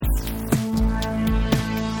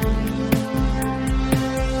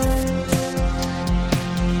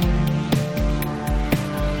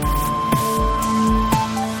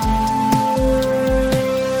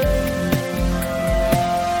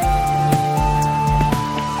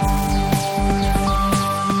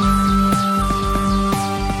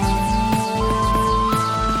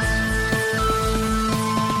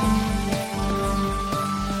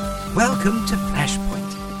Welcome to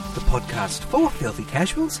Flashpoint, the podcast for filthy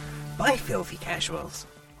casuals by filthy casuals.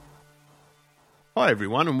 Hi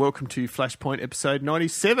everyone and welcome to Flashpoint episode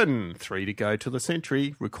 97, 3 to go till the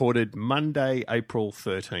century, recorded Monday, April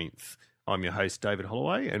 13th. I'm your host David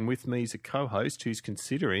Holloway and with me is a co-host who's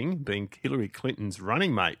considering being Hillary Clinton's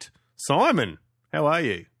running mate. Simon, how are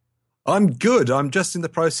you? I'm good. I'm just in the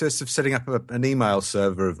process of setting up an email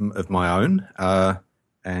server of my own.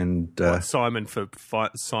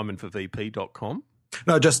 SimonforVP.com?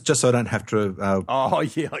 No, just so I don't have to. Oh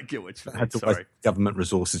yeah, I get what you mean. Sorry, waste government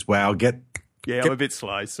resources. Wow, I'm a bit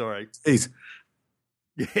slow. Sorry. Geez.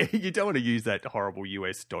 Yeah, you don't want to use that horrible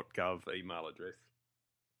US.gov email address.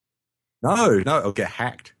 No, I'll get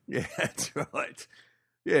hacked. Yeah, that's right.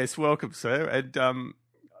 Yes, welcome, sir. And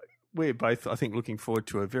we're both, I think, looking forward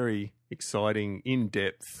to a very exciting,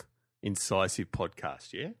 in-depth, incisive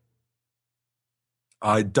podcast. Yeah.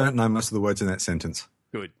 I don't know most of the words in that sentence.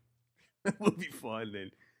 Good. We'll be fine then.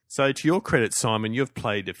 So to your credit, Simon, you've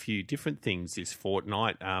played a few different things this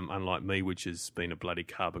fortnight, unlike me, which has been a bloody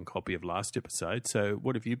carbon copy of last episode. So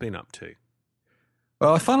what have you been up to?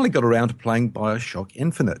 Well, I finally got around to playing BioShock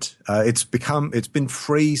Infinite. It's been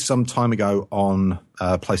free some time ago on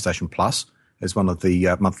PlayStation Plus as one of the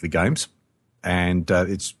monthly games. And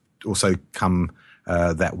it's also come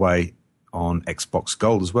that way on Xbox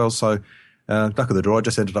Gold as well. So luck of the draw, I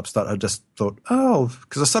just thought,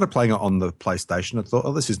 because I started playing it on the PlayStation. I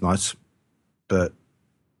thought, this is nice, but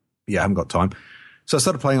yeah, I haven't got time. So I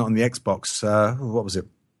started playing it on the Xbox. What was it?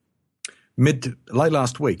 Late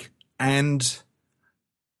last week, and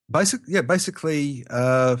basically,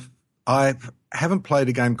 I haven't played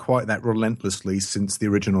a game quite that relentlessly since the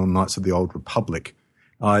original Knights of the Old Republic.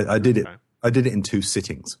 I did it in two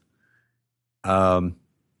sittings,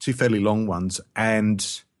 two fairly long ones,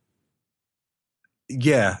 and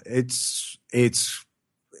yeah, it's a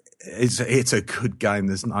good game.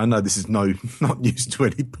 I know this is not news to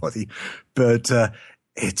anybody, but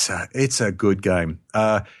it's a good game.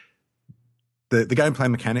 The gameplay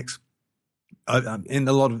mechanics, in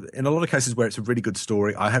a lot of cases where it's a really good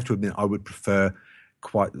story, I have to admit I would prefer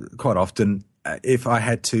quite often if I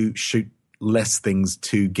had to shoot less things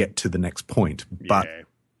to get to the next point. But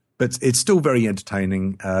it's still very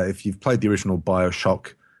entertaining. If you've played the original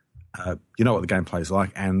BioShock, you know what the gameplay is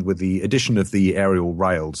like, and with the addition of the aerial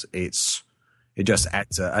rails, it just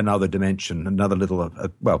adds another dimension, another little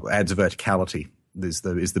adds verticality. Is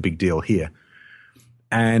the big deal here.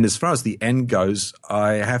 And as far as the end goes,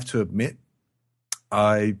 I have to admit,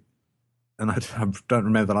 I don't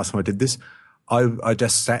remember the last time I did this. I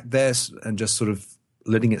just sat there and just sort of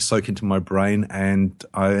letting it soak into my brain, and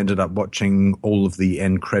I ended up watching all of the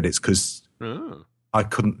end credits because I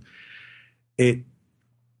couldn't. It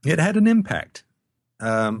had an impact.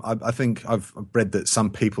 I think I've read that some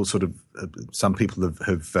people have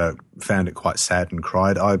found it quite sad and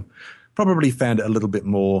cried. I probably found it a little bit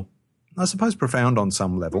more, I suppose, profound on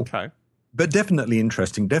some level. Okay, but definitely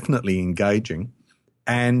interesting, definitely engaging.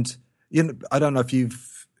 And I don't know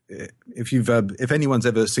if anyone's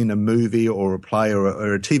ever seen a movie or a play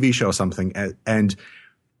or a TV show or something, and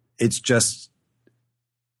it's just,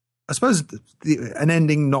 I suppose an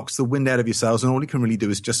ending knocks the wind out of your sails, and all you can really do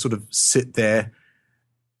is just sort of sit there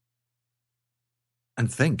and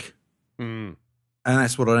think. And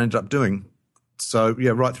that's what I ended up doing. So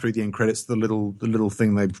yeah, right through the end credits, the little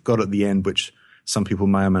thing they've got at the end, which some people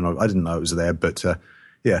may or may not, I didn't know it was there, but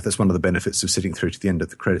yeah, that's one of the benefits of sitting through to the end of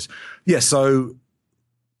the credits. Yeah, so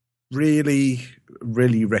really,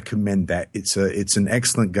 really recommend that. It's an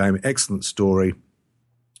excellent game, excellent story.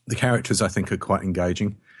 The characters, I think, are quite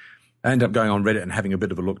engaging. I ended up going on Reddit and having a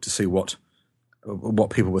bit of a look to see what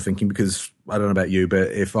people were thinking, because I don't know about you,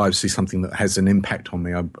 but if I see something that has an impact on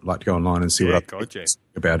me, I'd like to go online and see what I think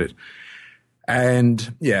about it.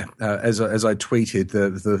 And yeah, as I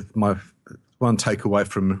tweeted, my one takeaway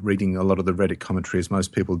from reading a lot of the Reddit commentary is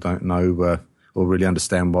most people don't know or really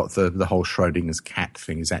understand what the whole Schrodinger's cat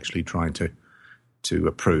thing is actually trying to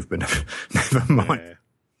prove. But never mind. Yeah.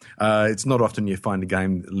 It's not often you find a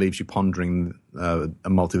game that leaves you pondering a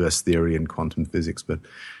multiverse theory and quantum physics, but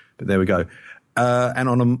there we go. And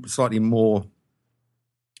on a slightly more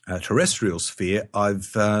terrestrial sphere,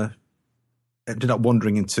 I've ended up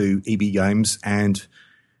wandering into EB Games, and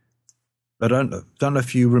I don't know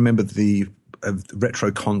if you remember the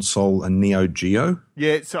Retro Console and Neo Geo.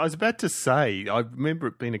 Yeah, so I was about to say, I remember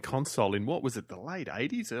it being a console in, what was it, the late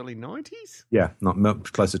 80s, early 90s? Yeah,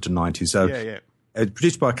 not closer to 90s. So yeah. It's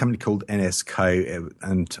produced by a company called NSK,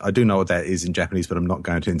 and I do know what that is in Japanese, but I'm not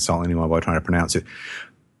going to insult anyone by trying to pronounce it.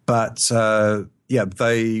 But yeah,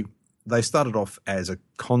 they they started off as a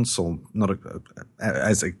console,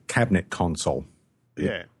 as a cabinet console.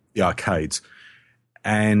 Yeah. The arcades.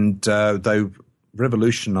 And they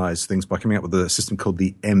revolutionized things by coming up with a system called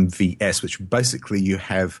the MVS, which basically you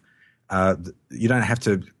don't have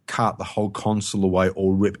to cart the whole console away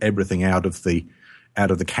or rip everything out of the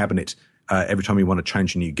cabinet every time you want to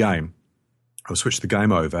change a new game or switch the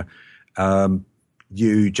game over.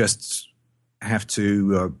 You just have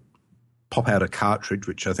to pop out a cartridge,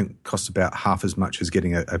 which I think costs about half as much as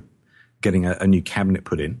getting a new cabinet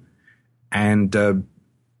put in, and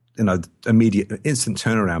immediate, instant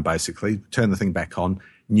turnaround. Basically, turn the thing back on,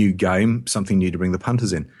 new game, something new to bring the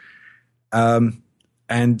punters in.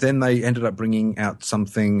 And then they ended up bringing out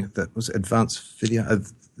something that was advanced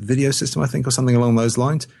video system, I think, or something along those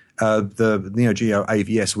lines. The Neo Geo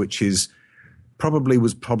AVS, which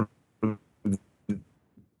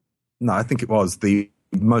I think it was the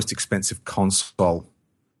most expensive console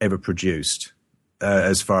ever produced.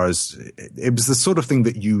 As far as it was the sort of thing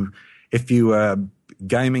that if you were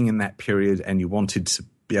gaming in that period and you wanted to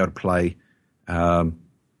be able to play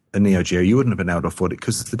a Neo Geo, you wouldn't have been able to afford it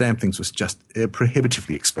because the damn things was just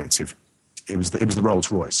prohibitively expensive. It was the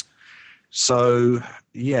Rolls Royce. So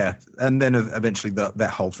yeah, and then eventually that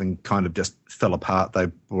whole thing kind of just fell apart. They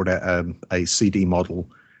brought out a CD model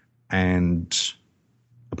and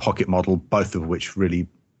a pocket model, both of which really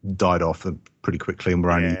died off pretty quickly and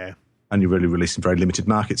were only really released in very limited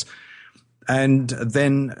markets. And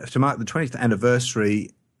then to mark the 20th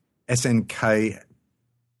anniversary, SNK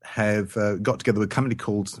have got together with a company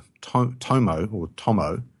called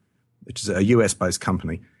Tomo, which is a US-based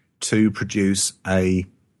company, to produce it's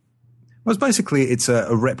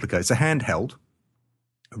a replica. It's a handheld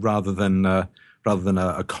rather than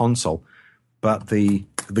a console. But the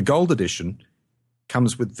gold edition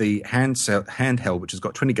comes with the handheld, which has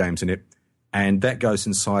got 20 games in it, and that goes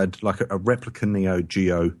inside like a replica Neo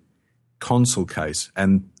Geo console case,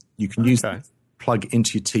 and you can use that plug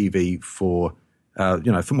into your TV for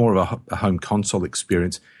more of a home console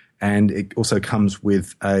experience. And it also comes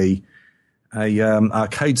with a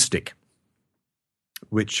arcade stick,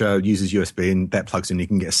 which uses USB, and that plugs in. You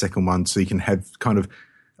can get a second one, so you can have kind of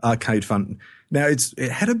arcade fun. Now it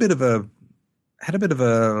had a bit of a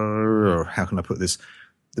how can I put this?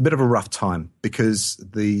 A bit of a rough time because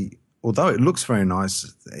although it looks very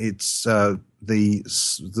nice, it's the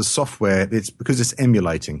software. It's because it's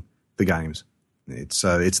emulating the games.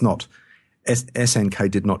 It's not. SNK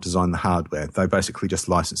did not design the hardware. They basically just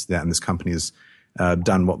licensed it out, and this company has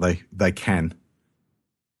done what they can.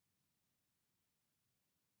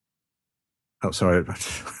 Oh, sorry.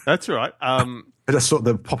 That's all right. I just thought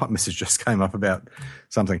the pop-up message just came up about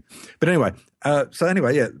something. But anyway,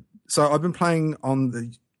 So I've been playing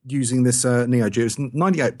using this Neo Geo. It's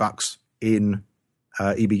 $98 in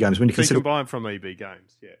EB Games. When you so you can buy them from EB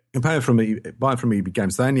Games, yeah. You can buy them from EB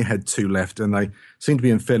Games. They only had 2 left, and they seem to be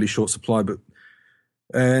in fairly short supply.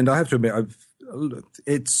 And I have to admit,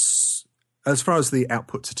 it's as far as the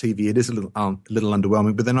output to TV, it is a little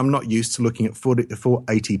underwhelming. But then I'm not used to looking at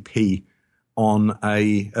 480p on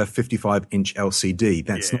a 55-inch LCD.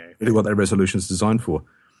 That's not really what that resolution is designed for.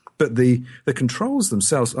 But the controls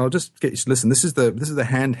themselves, I'll just get you to listen. This is the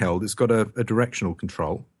handheld. It's got a directional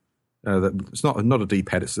control. It's not a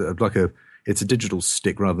D-pad. It's it's a digital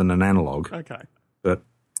stick rather than an analog. Okay. But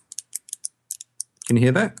can you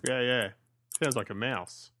hear that? Yeah. Sounds like a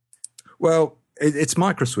mouse. Well, it's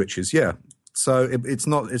micro switches. Yeah. So it's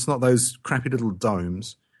not those crappy little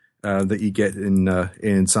domes that you get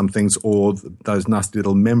in some things, or those nasty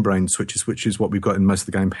little membrane switches, which is what we've got in most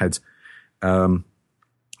of the gamepads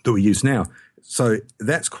that we use now. So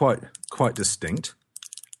that's quite distinct.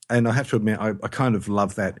 And I have to admit, I kind of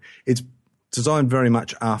love that. It's designed very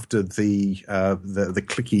much after the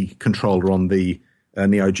clicky controller on the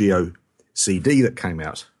Neo Geo CD that came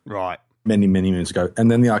out right many moons ago.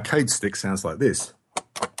 And then the arcade stick sounds like this.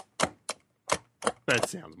 That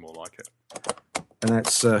sounds more like it. And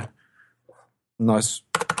that's nice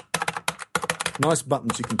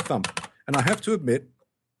buttons you can thump. And I have to admit,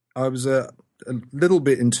 I was a little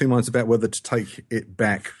bit in two minds about whether to take it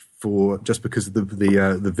back just because of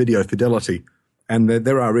the video fidelity, and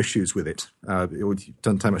there are issues with it. It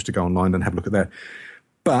doesn't take much to go online and have a look at that.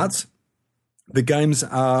 But the games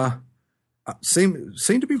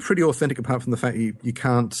seem to be pretty authentic, apart from the fact you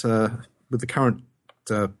can't with the current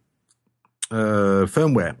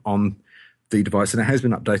firmware on the device, and it has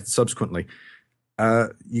been updated subsequently.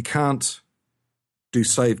 You can't do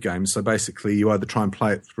save games, so basically you either try and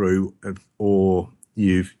play it through or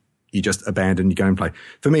you just abandon your gameplay.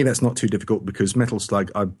 For me, that's not too difficult because Metal Slug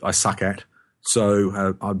I suck at,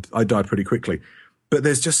 so I die pretty quickly. But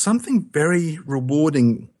there's just something very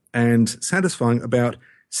rewarding and satisfying about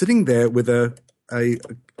sitting there with a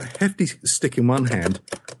hefty stick in one hand,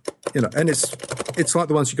 and it's like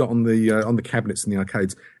the ones you got on the cabinets in the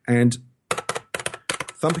arcades, and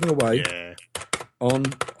thumping away on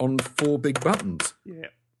 4 big buttons. Yeah,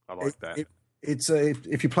 I like that.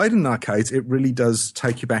 If you played in arcades, it really does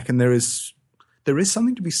take you back, and there is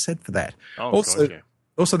something to be said for that. Oh,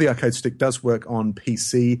 Also, the arcade stick does work on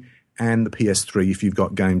PC and the PS3 if you've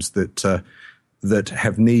got games that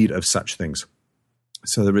have need of such things.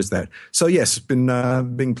 So there is that. So yes,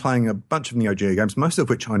 been playing a bunch of Neo Geo games, most of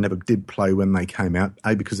which I never did play when they came out.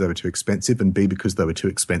 A, because they were too expensive, and B, because they were too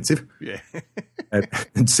expensive. Yeah.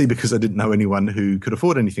 and C, because I didn't know anyone who could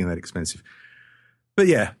afford anything that expensive. But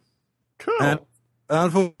yeah. Cool. And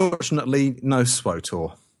unfortunately, no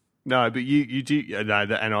SWOTOR. No, but you do, and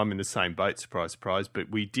I'm in the same boat, surprise, surprise, but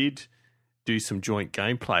we did do some joint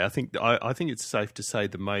gameplay. I think it's safe to say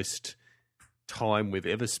the most time we've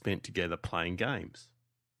ever spent together playing games.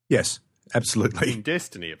 Yes, absolutely. In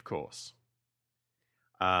Destiny, of course.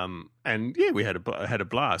 And yeah, we had a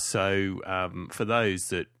blast. So for those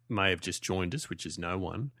that may have just joined us, which is no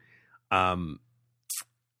one,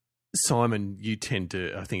 Simon, you tend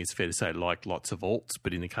to, I think it's fair to say, like lots of alts,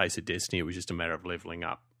 but in the case of Destiny, it was just a matter of leveling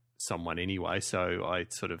up someone anyway. So I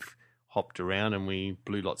sort of hopped around and we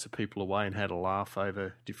blew lots of people away and had a laugh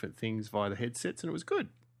over different things via the headsets, and it was good.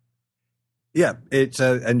 Yeah, it's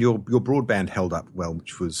and your broadband held up well,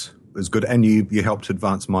 which was good, and you helped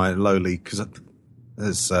advance my lowly, because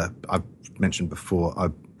as I've mentioned before, I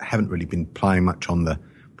haven't really been playing much on the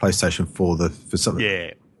PlayStation 4.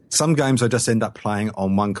 Some games I just end up playing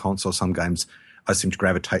on one console. Some games I seem to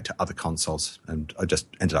gravitate to other consoles, and I just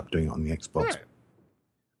ended up doing it on the Xbox.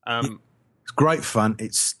 Yeah. It's great fun.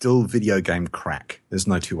 It's still video game crack. There's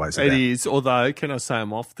no two ways about it. It is, although, can I say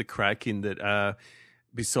I'm off the crack in that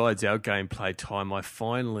besides our gameplay time,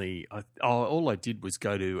 all I did was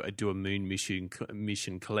go to do a moon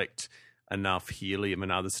mission, collect enough helium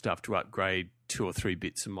and other stuff to upgrade 2 or 3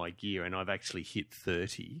 bits of my gear, and I've actually hit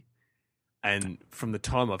 30. And from the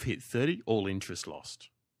time I've hit 30, all interest lost.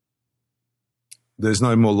 There's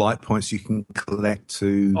no more light points you can collect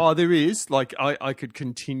to... Oh, there is. Like, I could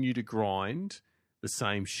continue to grind the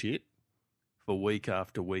same shit for week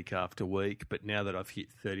after week after week, but now that I've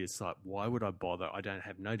hit 30, it's like, why would I bother? I don't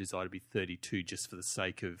have no desire to be 32 just for the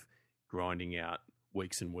sake of grinding out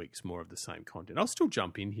weeks and weeks more of the same content. I'll still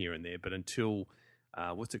jump in here and there, but until,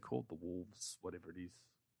 what's it called? The Wolves, whatever it is.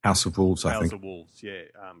 House of Wolves, I think. House of Wolves, yeah,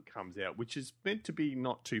 comes out, which is meant to be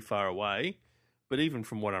not too far away. But even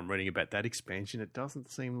from what I'm reading about that expansion, it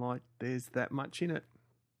doesn't seem like there's that much in it.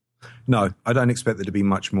 No, I don't expect there to be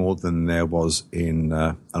much more than there was in,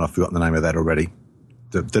 and I've forgotten the name of that already.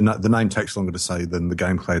 The name takes longer to say than the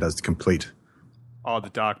gameplay does to complete. Oh, The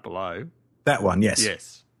Dark Below. That one, yes.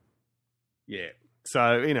 Yes. Yeah.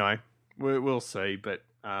 So, we'll see, but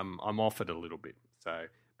I'm off it a little bit.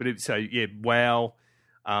 WoW,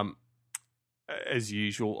 as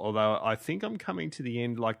usual, although I think I'm coming to the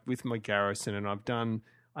end, like with my garrison, and I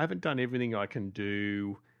haven't done everything I can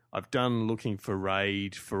do. I've done looking for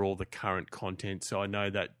raid for all the current content, so I know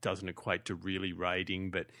that doesn't equate to really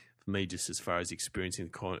raiding, but for me, just as far as experiencing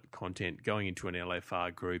the content, going into an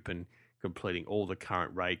LFR group and completing all the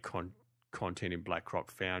current raid content in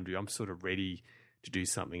Blackrock Foundry, I'm sort of ready to do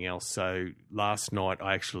something else. So last night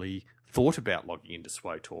I actually thought about logging into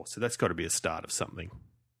SWOTOR, so that's got to be a start of something.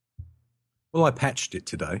 Well, I patched it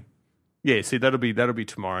today. Yeah, see, that'll be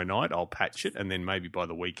tomorrow night. I'll patch it, and then maybe by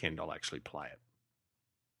the weekend I'll actually play it.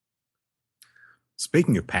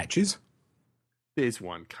 Speaking of patches, there's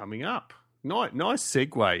one coming up. Nice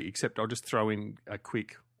segue, except I'll just throw in a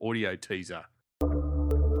quick audio teaser.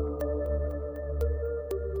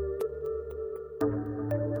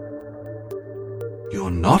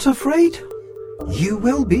 You're not afraid? You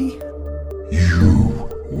will be. You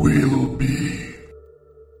will be.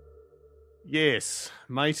 Yes,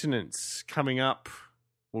 maintenance coming up.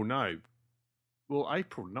 April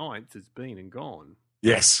 9th has been and gone.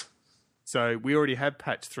 yes. So we already have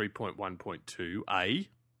patch 3.1.2a.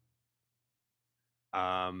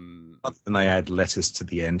 And they add letters to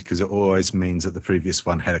the end because it always means that the previous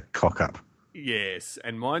one had a cock up. Yes,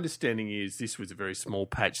 and my understanding is this was a very small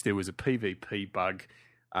patch. There was a PvP bug.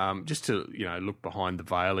 Just to look behind the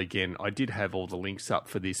veil again, I did have all the links up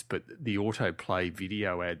for this, but the autoplay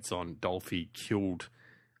video ads on Dolphy killed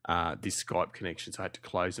this Skype connection, so I had to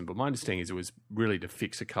close them. But my understanding is it was really to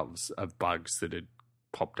fix a couple of bugs that had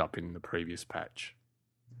popped up in the previous patch.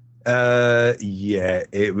 Yeah,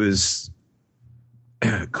 it was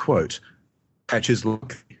quote patches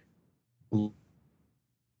like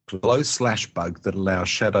glow slash bug that allows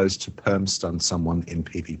shadows to perm stun someone in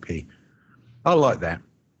PvP. I like that.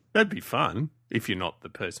 That'd be fun if you're not the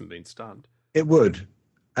person being stunned. It would.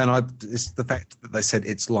 And it's the fact that they said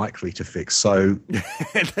it's likely to fix. So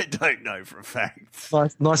they don't know for a fact.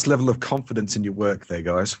 Nice level of confidence in your work there,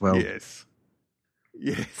 guys. Well, yes.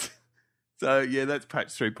 So yeah, that's patch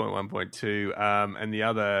 3.1.2. And the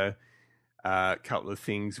other couple of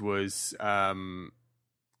things was tell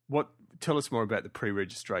us more about the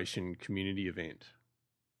pre-registration community event.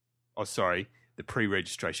 Oh, sorry, the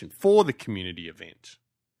pre-registration for the community event.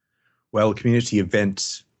 Well, community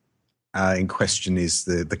event in question is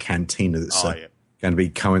the cantina that's going to be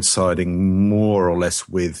coinciding more or less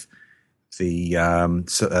with the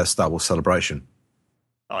Star Wars Celebration.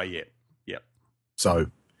 Oh, yeah. Yep. So,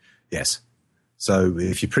 yes. So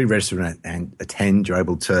if you pre-register and attend, you're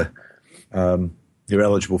able to, you're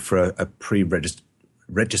eligible for a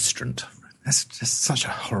pre-registrant. That's just such a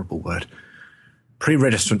horrible word.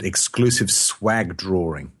 Pre-registrant exclusive swag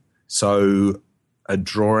drawing. So a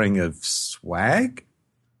drawing of swag,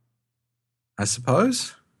 I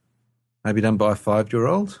suppose, maybe done by a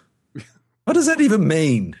 5-year-old. What does that even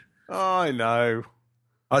mean? Oh, I know.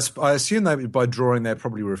 I assume that by drawing they're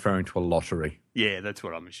probably referring to a lottery. Yeah, that's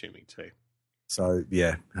what I'm assuming too. So,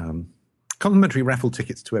 yeah, complimentary raffle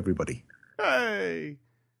tickets to everybody. Hey!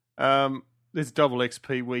 There's double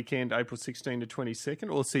XP weekend, April 16 to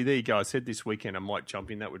 22nd. Or see, there you go. I said this weekend I might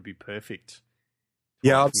jump in. That would be perfect.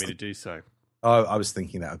 Yeah, for me to do so. I was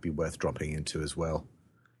thinking that would be worth dropping into as well.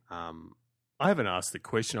 I haven't asked the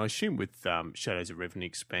question. I assume with Shadows of Revenant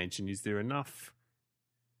expansion, is there enough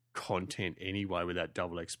content anyway with that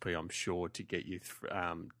double XP, I'm sure, to get you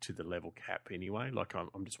to the level cap anyway? Like,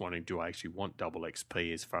 I'm just wondering, do I actually want double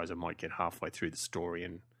XP as far as I might get halfway through the story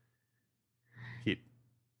and hit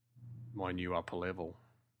my new upper level?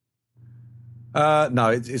 No,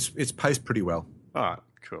 it's paced pretty well. All right,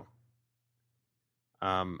 cool.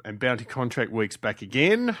 And Bounty Contract Week's back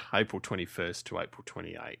again, April 21st to April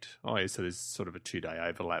 28th. Oh, yeah, so there's sort of a 2-day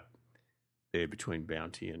overlap there between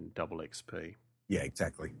Bounty and double XP. Yeah,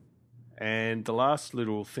 exactly. And the last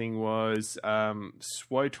little thing was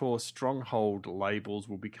SWTOR Stronghold labels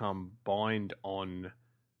will become bind on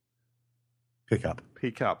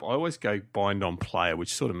pickup. I always go bind on player,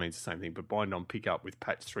 which sort of means the same thing, but bind on pickup with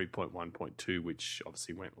patch 3.1.2, which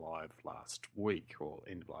obviously went live last week or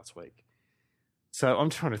end of last week. So I'm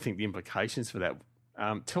trying to think the implications for that.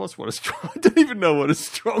 Tell us what I don't even know what a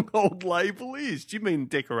Stronghold label is. Do you mean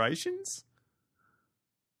decorations?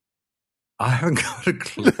 I haven't got a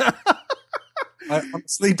clue. I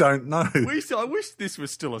honestly don't know. I wish this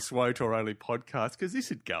was still a SWTOR only podcast because this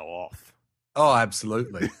would go off. Oh,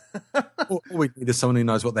 absolutely. All we need is someone who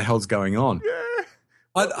knows what the hell's going on. Yeah.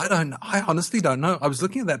 I don't. I honestly don't know. I was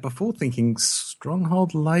looking at that before, thinking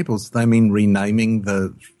Stronghold labels. They mean renaming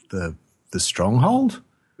the Stronghold.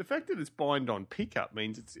 The fact that it's bind on pickup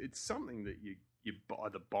means it's something that you're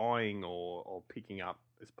either buying or picking up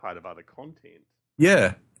as part of other content.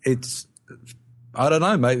 Yeah, it's. I don't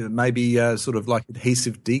know. Maybe sort of like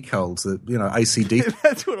adhesive decals, ACD.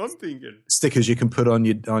 That's what I'm thinking. Stickers you can put on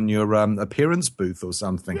your appearance booth or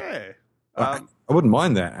something. Yeah, I wouldn't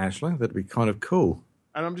mind that. Actually, that'd be kind of cool.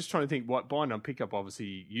 And I'm just trying to think what bind on pickup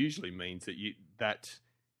obviously usually means that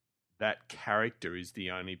that character is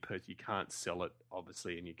the only person. You can't sell it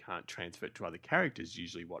obviously, and you can't transfer it to other characters.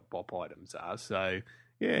 Usually, what BOP items are. So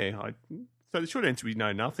yeah, so the short answer is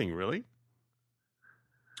no, nothing really.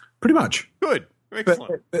 Pretty much. Good.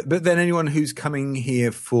 Excellent. But then anyone who's coming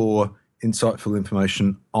here for insightful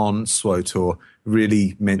information on SWTOR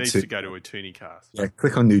really meant needs to go to Utunicast. Yeah,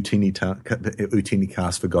 click on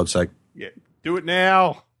Utunicast for God's sake. Yeah, do it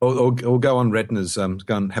now. Or go on Redner's, go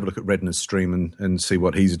and have a look at Redner's stream and see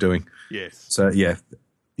what he's doing. Yes. So yeah,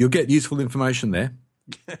 you'll get useful information there.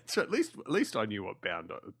 So at least I knew what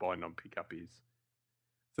bind on pickup is.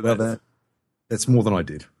 So that's more than I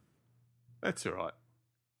did. That's all right.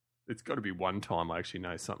 It's got to be one time I actually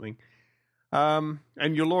know something. And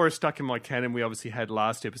your lore is stuck in my canon. We obviously had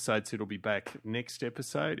last episode, so it'll be back next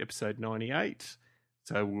episode 98.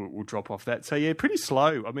 So we'll drop off that. So yeah, pretty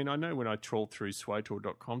slow. I mean, I know when I trawled through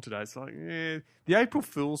SWTOR.com today, it's like, the April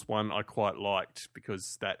Fool's one I quite liked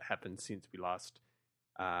because that happened since we last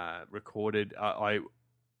recorded. I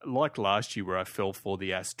like last year where I fell for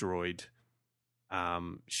the asteroid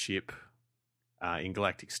ship in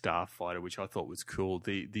Galactic Starfighter, which I thought was cool.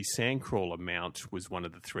 The Sandcrawler mount was one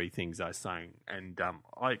of the three things I was saying, and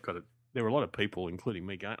there were a lot of people, including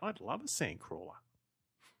me, going, "I'd love a Sandcrawler."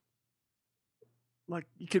 Like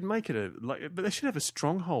you could make it but they should have a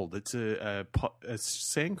Stronghold that's a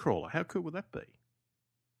Sandcrawler. How cool would that be?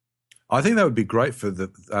 I think that would be great for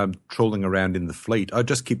the trawling around in the fleet. I'd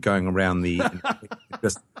just keep going around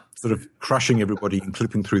just sort of crushing everybody and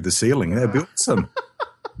clipping through the ceiling. That'd be awesome.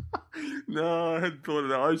 No, I hadn't thought of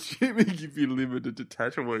that. I was assuming if you limited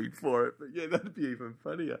detachment for it, but yeah, that'd be even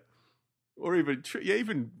funnier. Or even,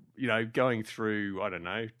 going through, I don't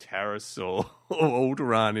know, Taris or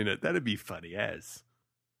Alderaan in it. That'd be funny as.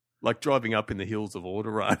 Like driving up in the hills of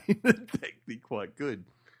Alderaan. That'd be quite good.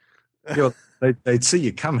 Yeah, they'd see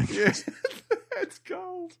you coming. Yeah, that's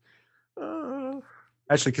gold.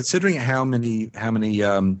 Actually, considering how many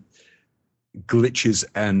glitches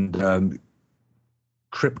and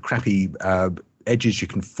crappy edges you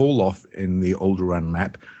can fall off in the Alderaan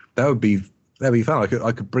map, that'd be fun.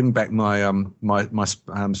 I could bring back my my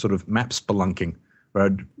sort of map spelunking, where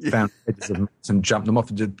I'd found edges of maps and jump them off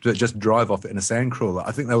and just drive off it in a sandcrawler.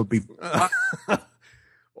 I think that would be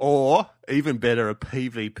Or, even better, a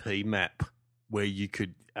PvP map where you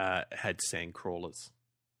could had sandcrawlers.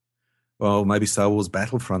 Well, maybe Star Wars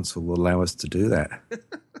Battlefronts will allow us to do that.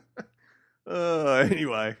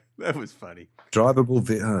 Anyway, that was funny. Drivable,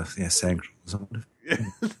 sandcrawlers.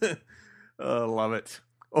 Yeah. I love it.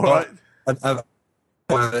 All right.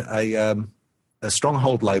 A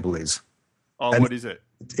stronghold label is. Oh, what is it?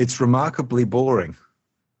 It's remarkably boring.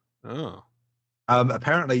 Oh.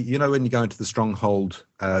 Apparently, when you go into the stronghold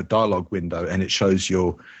dialogue window and it shows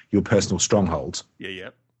your personal strongholds. Yeah.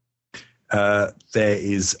 There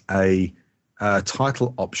is a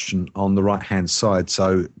title option on the right-hand side.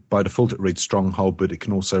 So by default, it reads Stronghold, but it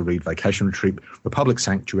can also read Vacation Retreat, Republic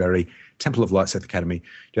Sanctuary, Temple of Light, Sith Academy,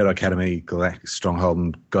 Jedi Academy, Galactic Stronghold,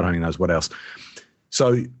 and God only knows what else.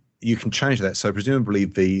 So you can change that. So presumably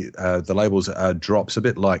the labels are drops, a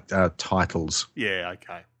bit like titles. Yeah,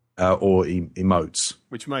 okay. Or emotes.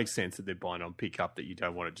 Which makes sense that they're buying on pickup, that you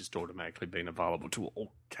don't want it just automatically being available to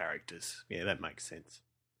all characters. Yeah, that makes sense.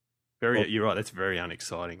 You're right, that's very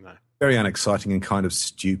unexciting, though. Very unexciting and kind of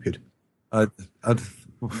stupid.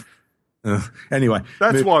 Anyway.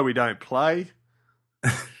 That's why we don't play.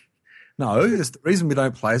 No, the reason we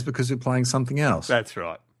don't play is because we're playing something else. That's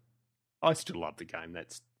right. I still love the game.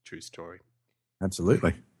 That's a true story.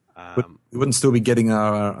 Absolutely. We wouldn't still be getting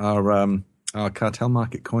our cartel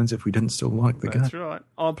market coins if we didn't still like the game. That's right.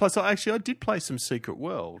 Oh, plus, I did play some Secret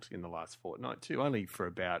World in the last fortnight too, only for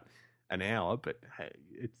about an hour, but hey,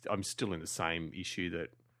 I'm still in the same issue that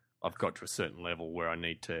I've got to a certain level where I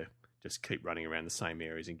need to just keep running around the same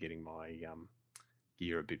areas and getting my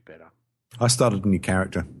gear a bit better. I started a new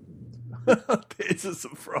character. There's a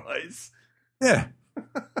surprise. Yeah.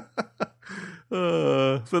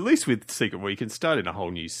 But at least with Secret World, you can start in a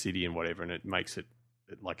whole new city and whatever, and it makes it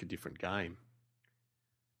like a different game.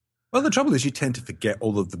 Well, the trouble is you tend to forget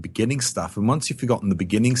all of the beginning stuff, and once you've forgotten the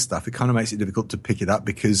beginning stuff, it kind of makes it difficult to pick it up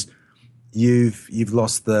because you've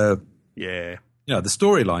lost the the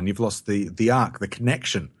storyline, you've lost the arc, the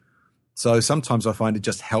connection. So sometimes I find it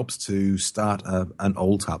just helps to start an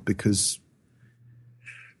alt up because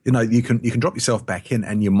you can drop yourself back in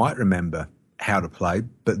and you might remember how to play,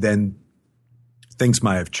 but then things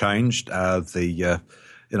may have changed. The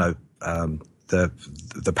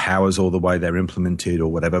powers or the way they're implemented or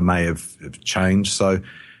whatever may have changed. So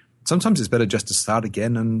sometimes it's better just to start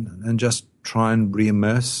again and just try and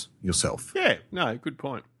re-immerse yourself. Yeah, no, good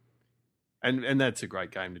point. And that's a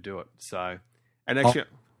great game to do it. So, and actually,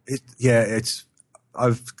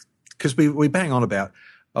 because we bang on about,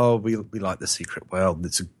 we like the Secret World.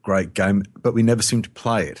 It's a great game, but we never seem to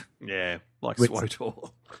play it. Yeah, like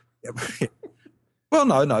SWTOR. Well,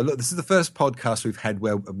 no. Look, this is the first podcast we've had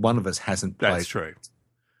where one of us hasn't played. That's true.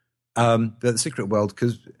 The Secret World,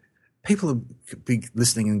 because people will be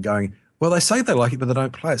listening and going, well, they say they like it, but they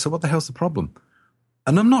don't play it. So what the hell's the problem?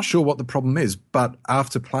 And I'm not sure what the problem is, but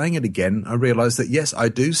after playing it again, I realized that, yes, I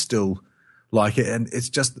do still like it, and it's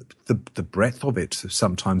just the breadth of it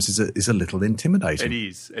sometimes is a little intimidating. It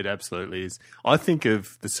is. It absolutely is. I think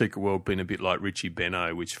of the Secret World being a bit like Richie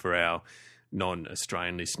Benaud, which for our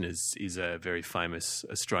non-Australian listeners is a very famous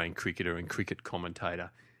Australian cricketer and cricket commentator.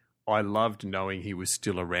 I loved knowing he was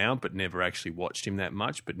still around, but never actually watched him that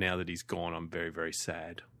much. But now that he's gone, I'm very, very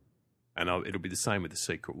sad. And it'll be the same with the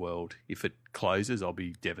Secret World. If it closes, I'll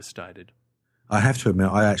be devastated. I have to admit,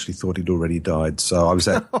 I actually thought he'd already died. So I was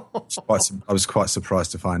quite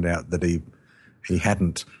surprised to find out that he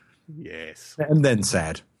hadn't. Yes. And then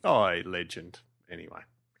sad. Oh, a legend. Anyway.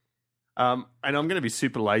 And I'm going to be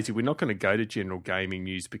super lazy. We're not going to go to general gaming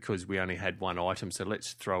news because we only had one item. So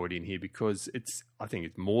let's throw it in here because I think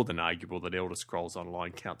it's more than arguable that Elder Scrolls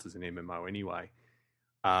Online counts as an MMO anyway.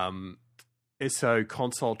 So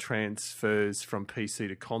console transfers from PC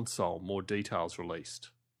to console, more details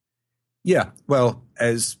released. Yeah, well,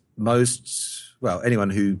 as anyone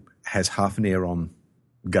who has half an ear on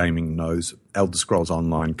gaming knows Elder Scrolls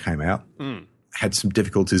Online came out. Had some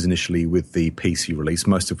difficulties initially with the PC release,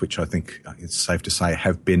 most of which I think it's safe to say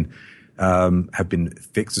have been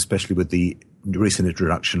fixed, especially with the recent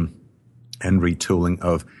introduction and retooling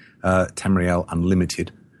of Tamriel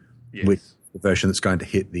Unlimited, with the version that's going to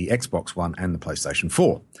hit the Xbox One and the PlayStation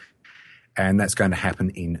 4. And that's going to happen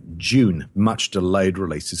in June. Much delayed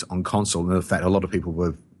releases on console. And in fact, a lot of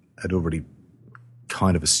people had already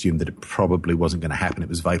kind of assumed that it probably wasn't going to happen. It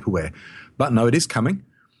was vaporware. But no, it is coming.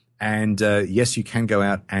 And yes, you can go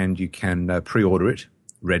out and you can pre-order it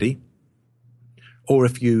ready. Or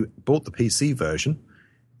if you bought the PC version,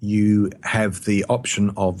 you have the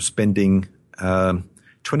option of spending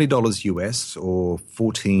 $20 US or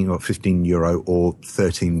 14 or 15 euro or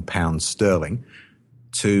 13 pounds sterling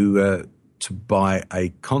to buy a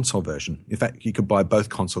console version. In fact, you could buy both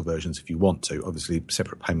console versions if you want to, obviously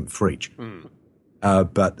separate payment for each.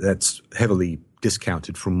 But that's heavily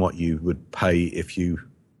discounted from what you would pay if you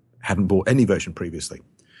hadn't bought any version previously.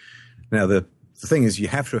 Now, the thing is you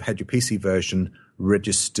have to have had your PC version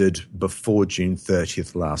registered before June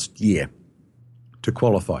 30th last year to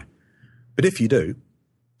qualify. But if you do,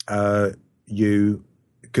 and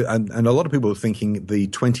a lot of people are thinking the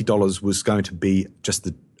 $20 was going to be just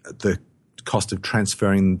the cost of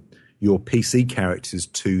transferring your PC characters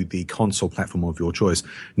to the console platform of your choice.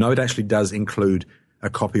 No, it actually does include a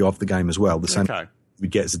copy of the game as well, the same you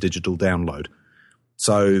get as a digital download.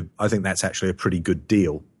 So I think that's actually a pretty good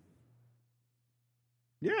deal.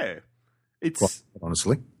 Yeah. It's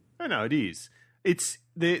honestly. I know it is.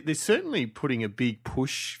 They're certainly putting a big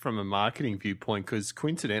push from a marketing viewpoint because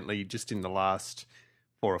coincidentally, just in the last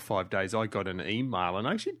 4 or 5 days, I got an email and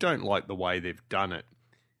I actually don't like the way they've done it.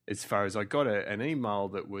 As far as I got an email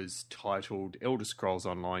that was titled Elder Scrolls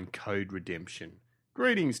Online Code Redemption.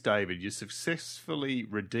 Greetings, David. You successfully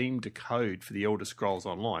redeemed a code for the Elder Scrolls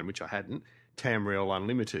Online, which I hadn't, Tamriel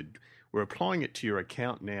Unlimited. We're applying it to your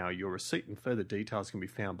account now. Your receipt and further details can be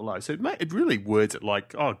found below. So it really words it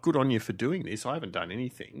like, oh, good on you for doing this. I haven't done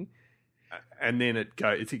anything. And then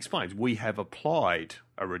it explains, we have applied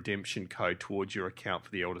a redemption code towards your account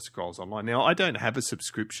for the Elder Scrolls Online. Now, I don't have a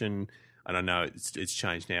subscription, and I know it's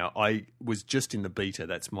changed now. I was just in the beta.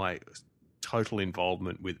 That's my total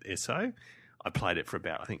involvement with ESO. I played it for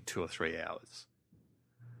about, I think, 2 or 3 hours.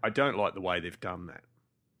 I don't like the way they've done that.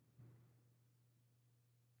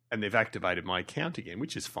 And they've activated my account again,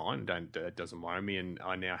 which is fine. It doesn't worry me. And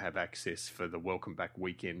I now have access for the Welcome Back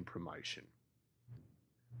Weekend promotion,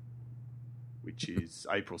 which is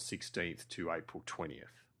April 16th to April 20th.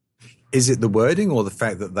 Is it the wording or the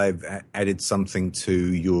fact that they've added something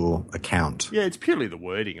to your account? Yeah, it's purely the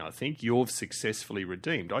wording, I think. You've successfully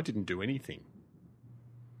redeemed. I didn't do anything.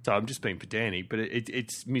 So I'm just being pedantic, but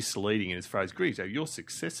it's misleading as far as Greek. So you're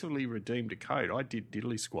successfully redeemed a code. I did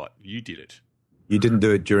diddly squat. You did it. You didn't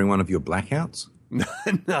do it during one of your blackouts?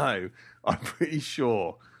 No, I'm pretty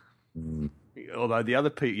sure. Although the other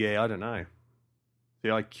people, I don't know.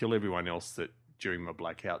 See, I kill everyone else that during my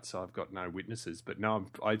blackout, so I've got no witnesses. But no,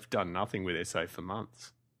 I've done nothing with SA for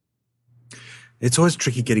months. It's always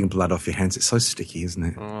tricky getting blood off your hands. It's so sticky, isn't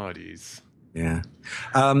it? Oh, it is. Yeah.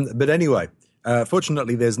 But anyway,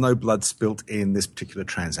 fortunately, there's no blood spilt in this particular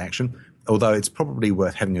transaction, although it's probably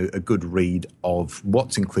worth having a good read of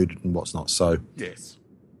what's included and what's not. So yes,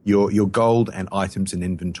 your gold and items in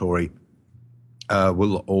inventory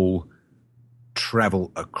will all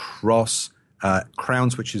travel across.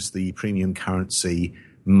 Crowns, which is the premium currency,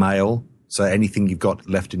 mail. So anything you've got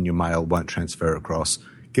left in your mail won't transfer across.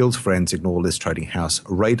 Guilds, friends, ignore list, trading house,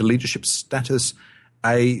 raider leadership status,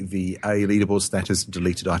 AVA leaderboard status,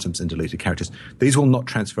 deleted items and deleted characters. These will not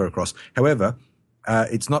transfer across. However,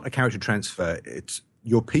 it's not a character transfer. It's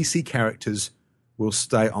your PC characters will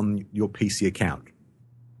stay on your PC account.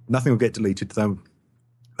 Nothing will get deleted.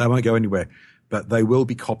 They won't go anywhere, but they will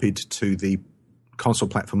be copied to the console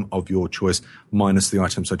platform of your choice, minus the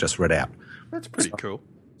items I just read out. That's pretty cool.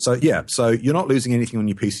 So you're not losing anything on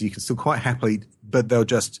your PC. You can still quite happily, but they'll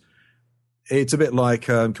just. It's a bit like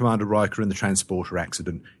Commander Riker in the transporter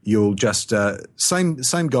accident. You'll just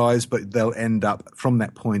same guys, but they'll end up from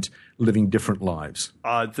that point living different lives.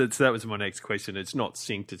 That was my next question. It's not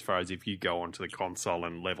synced as far as if you go onto the console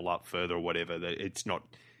and level up further or whatever. It's not.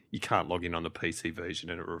 You can't log in on the PC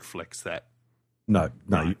version, and it reflects that. No.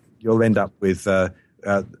 You'll end up with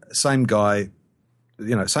same guy,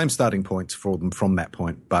 same starting points for them from that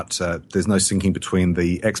point, but there's no syncing between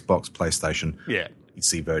the Xbox, PlayStation,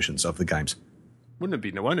 PC versions of the games. Won't it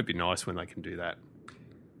be nice when they can do that?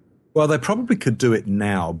 Well, they probably could do it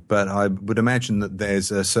now, but I would imagine that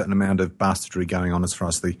there's a certain amount of bastardry going on as far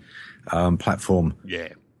as the platform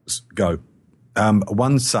go.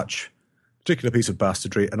 One such particular piece of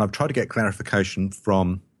bastardry, and I've tried to get clarification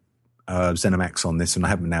from ZeniMax on this, and I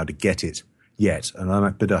haven't been able to get it yet,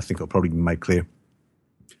 but I think it'll probably be made clear.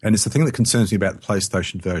 And it's the thing that concerns me about the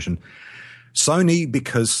PlayStation version. Sony,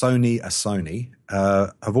 because Sony are Sony,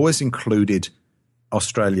 have always included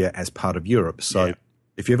Australia as part of Europe. So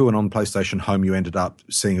if you ever went on PlayStation Home, you ended up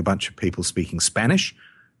seeing a bunch of people speaking Spanish.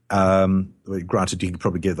 Granted, you could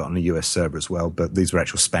probably get that on a US server as well, but these were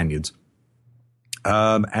actual Spaniards.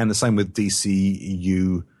 And the same with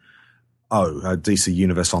DC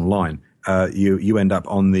Universe Online. You end up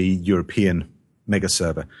on the European mega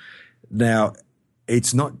server. Now,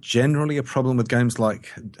 it's not generally a problem with games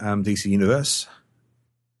like DC Universe,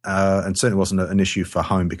 and certainly wasn't an issue for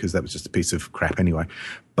Home because that was just a piece of crap anyway.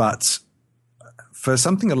 But for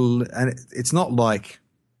something, and it's not like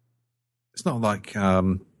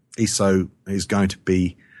ESO is going to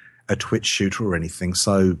be a Twitch shooter or anything,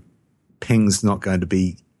 so ping's not going to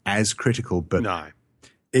be as critical. But no,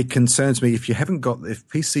 it concerns me if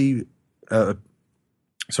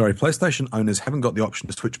PlayStation owners haven't got the option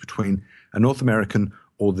to switch between a North American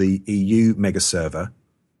or the EU mega server,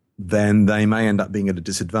 then they may end up being at a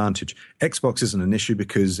disadvantage. Xbox isn't an issue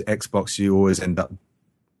because Xbox you always end up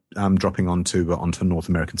dropping onto a North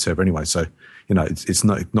American server anyway. So it's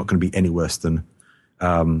not going to be any worse than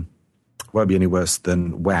won't be any worse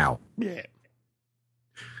than WoW. Yeah.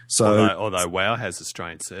 So although WoW has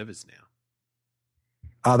Australian servers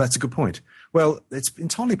now. That's a good point. Well, it's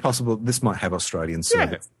entirely possible this might have Australian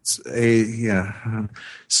servers. Yeah.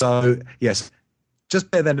 So, yes,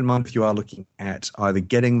 just bear that in mind if you are looking at either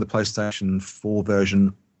getting the PlayStation 4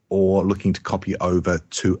 version or looking to copy over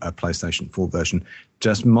to a PlayStation 4 version.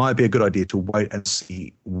 Just might be a good idea to wait and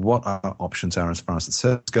see what our options are as far as the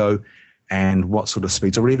servers go and what sort of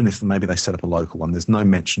speeds, or even if maybe they set up a local one. There's no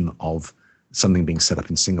mention of something being set up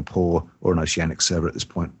in Singapore or an Oceanic server at this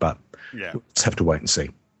point, but we'll just have to wait and see.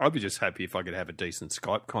 I'd be just happy if I could have a decent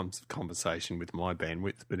Skype conversation with my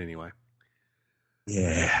bandwidth, but anyway.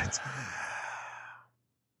 Yeah.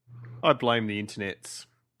 I blame the internets.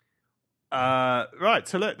 Right,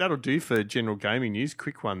 so that'll do for general gaming news.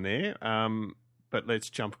 Quick one there. But let's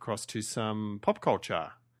jump across to some pop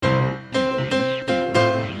culture. I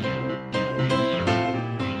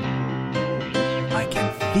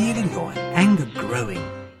can feel your anger growing.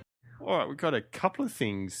 All right, we've got a couple of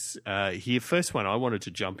things here. First one I wanted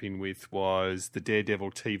to jump in with was the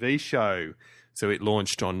Daredevil TV show. So it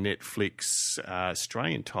launched on Netflix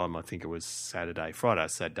Australian time, I think it was Saturday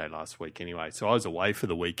last week anyway. So I was away for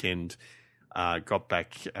the weekend, got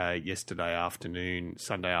back yesterday afternoon,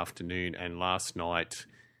 Sunday afternoon, and last night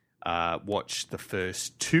watched the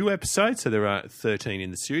first 2 episodes. So there are 13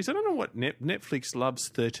 in the series. I don't know what Netflix loves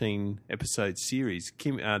 13-episode series.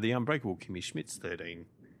 The Unbreakable Kimmy Schmidt's 13.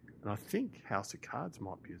 And I think House of Cards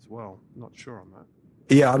might be as well. I'm not sure on that.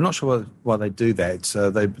 Yeah, I'm not sure why they do that.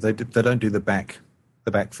 They don't do the back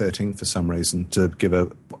 13 for some reason to give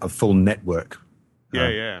a full network.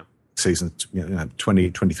 Season,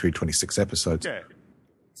 20, 23, 26 episodes. Yeah.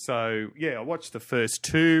 So, I watched the first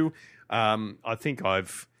 2. I think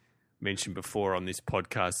I've mentioned before on this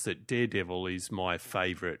podcast that Daredevil is my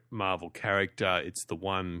favourite Marvel character. It's the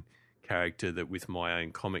one character that with my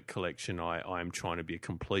own comic collection I am trying to be a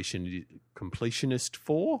completionist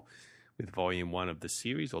for, with volume 1 of the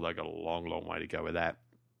series, although I've got a long, long way to go with that.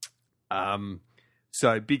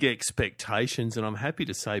 So big expectations, and I'm happy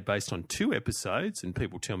to say based on 2 episodes, and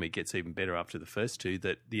people tell me it gets even better after the first 2,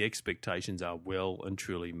 that the expectations are well and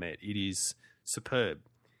truly met. It is superb.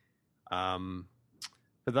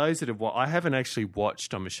 For those that have I haven't actually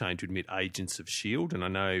watched, I'm ashamed to admit, Agents of S.H.I.E.L.D., and I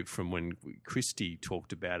know from when Christy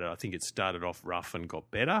talked about it, I think it started off rough and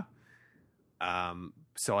got better.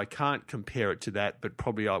 So I can't compare it to that, but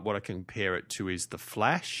probably what I can compare it to is The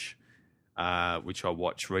Flash, which I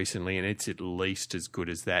watched recently, and it's at least as good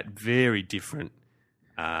as that. Very different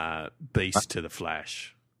beast to The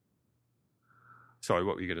Flash. Sorry,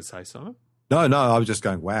 what were you going to say, Simon? No, I was just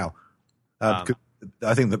going, wow. I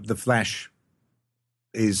think the Flash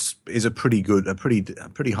is a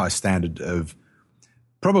pretty high standard of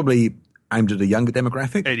probably aimed at a younger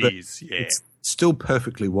demographic. It is, yeah. It's still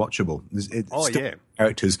perfectly watchable.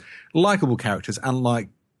 Characters, likable characters, unlike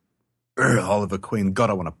Oliver Queen. God,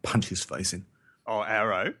 I want to punch his face in. Oh,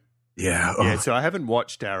 Arrow? Yeah. Yeah, so I haven't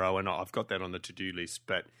watched Arrow, and I've got that on the to-do list,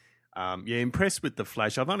 but impressed with The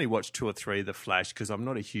Flash. I've only watched 2 or 3 of The Flash because I'm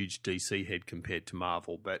not a huge DC head compared to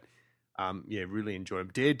Marvel, but really enjoy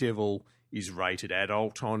him. Daredevil is rated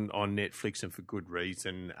adult on Netflix, and for good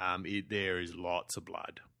reason. There is lots of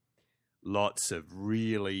blood, lots of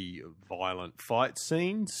really violent fight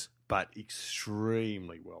scenes, but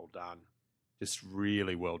extremely well done. Just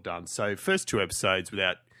really well done. So first 2 episodes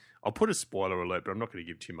I'll put a spoiler alert, but I'm not going to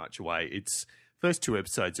give too much away. First 2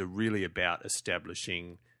 episodes are really about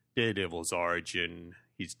establishing Daredevil's origin,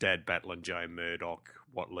 his dad battling Joe Murdoch,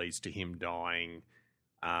 what leads to him dying,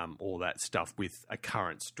 all that stuff, with a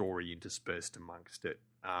current story interspersed amongst it,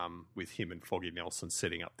 with him and Foggy Nelson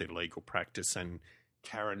setting up their legal practice, and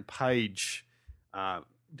Karen Page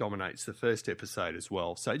dominates the first episode as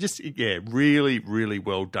well. So just, really, really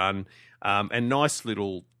well done, and nice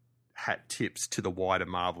little hat tips to the wider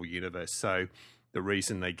Marvel universe. So the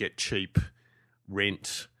reason they get cheap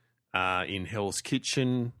rent in Hell's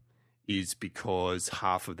Kitchen is because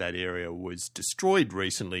half of that area was destroyed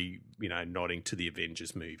recently, nodding to the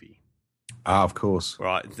Avengers movie. Ah, of course.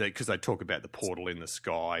 Right, because they talk about the portal in the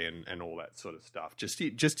sky and all that sort of stuff.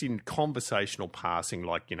 Just in conversational passing,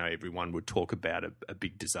 like, everyone would talk about a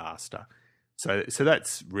big disaster. So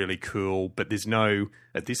that's really cool, but there's no,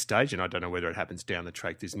 at this stage, and I don't know whether it happens down the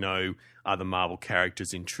track, there's no other Marvel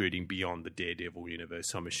characters intruding beyond the Daredevil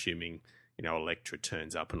universe. I'm assuming, Elektra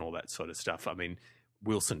turns up and all that sort of stuff. I mean,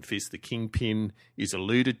 Wilson Fisk, the Kingpin, is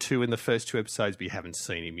alluded to in the first 2 episodes, but you haven't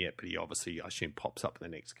seen him yet, but he obviously, I assume, pops up in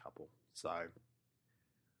the next couple. So,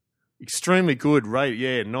 extremely good rate.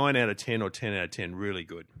 Yeah, 9 out of 10 or 10 out of 10, really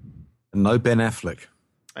good. And no Ben Affleck.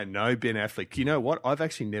 And no Ben Affleck. You know what? I've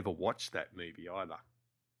actually never watched that movie either.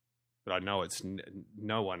 But I know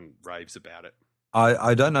no one raves about it.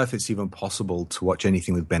 I don't know if it's even possible to watch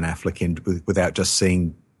anything with Ben Affleck in without just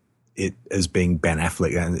seeing it as being Ben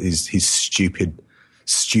Affleck and his stupid,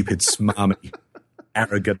 smarmy,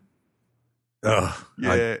 arrogant. Ugh.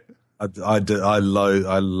 Yeah. I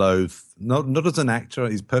loathe, not as an actor.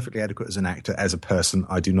 He's perfectly adequate as an actor. As a person,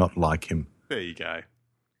 I do not like him. There you go.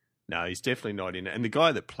 No, he's definitely not in it. And the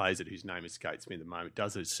guy that plays it, whose name escapes me at the moment,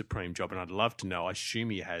 does a supreme job. And I'd love to know, I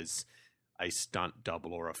assume he has a stunt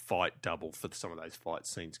double or a fight double for some of those fight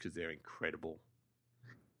scenes, because they're incredible.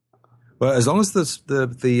 Well, as long as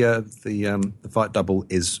the fight double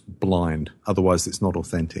is blind, otherwise it's not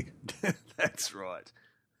authentic. That's right.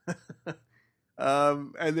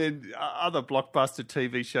 And then other blockbuster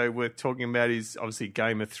TV show worth talking about is obviously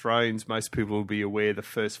Game of Thrones. Most people will be aware the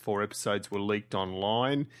first 4 episodes were leaked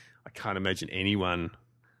online. I can't imagine anyone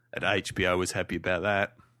at HBO was happy about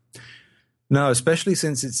that. No, especially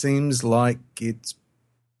since it seems like it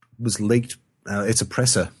was leaked. It's a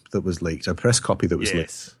presser that was leaked, a press copy that was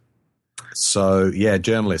leaked. So, yeah,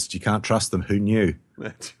 journalists, you can't trust them. Who knew?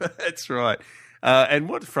 That's right. And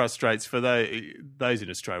what frustrates, for those in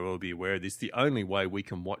Australia will be aware of this, the only way we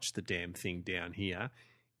can watch the damn thing down here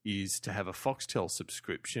is to have a Foxtel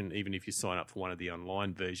subscription. Even if you sign up for one of the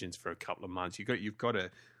online versions for a couple of months, you've got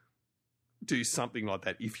to do something like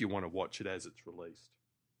that if you want to watch it as it's released,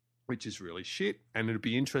 which is really shit. And it'll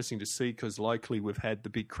be interesting to see, because locally we've had the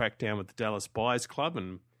big crackdown with the Dallas Buyers Club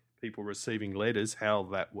and people receiving letters, how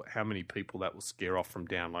many people that will scare off from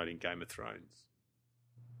downloading Game of Thrones.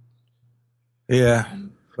 Yeah,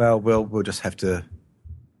 well, we'll just have to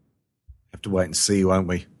wait and see, won't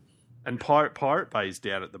we? And Pirate Bay is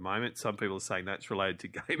down at the moment. Some people are saying that's related to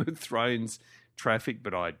Game of Thrones traffic,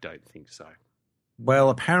 but I don't think so.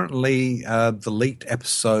 Well, apparently the leaked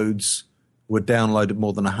episodes were downloaded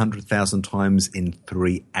more than 100,000 times in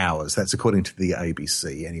 3 hours. That's according to the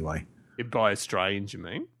ABC, anyway. By Australians, you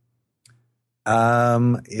mean?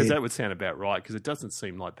 Because that would sound about right, because it doesn't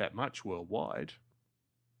seem like that much worldwide.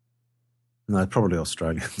 No, probably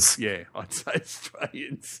Australians. Yeah, I'd say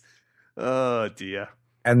Australians. Oh, dear.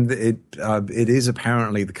 And it is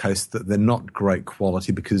apparently the case that they're not great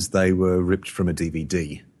quality because they were ripped from a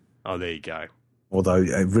DVD. Oh, there you go. Although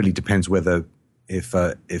it really depends whether if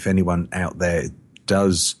anyone out there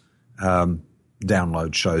does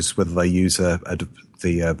download shows, whether they use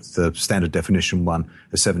the standard definition one,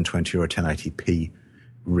 a 720 or a 1080p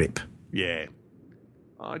rip. Yeah.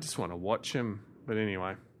 I just want to watch them. But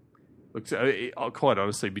anyway, look, quite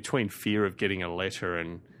honestly, between fear of getting a letter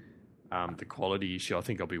and the quality issue, I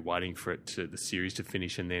think I'll be waiting for the series to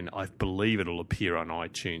finish, and then I believe it'll appear on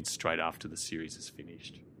iTunes straight after the series is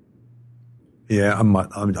finished. Yeah,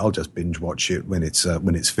 I'll just binge watch it when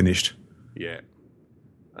it's finished. Yeah.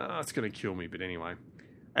 It's going to kill me, but anyway.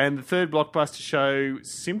 And the third blockbuster show,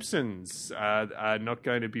 Simpsons, are not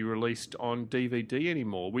going to be released on DVD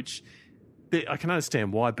anymore, which I can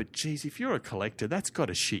understand why, but geez, if you're a collector, that's got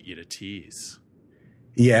to shit you to tears.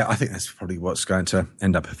 Yeah, I think that's probably what's going to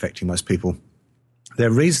end up affecting most people.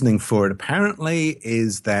 Their reasoning for it apparently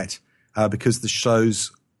is that because the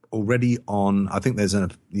shows already on. I think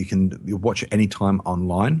you watch it anytime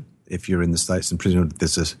online if you're in the States, and presumably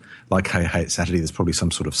there's this, like Hey Hey It's Saturday, there's probably some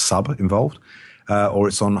sort of sub involved, or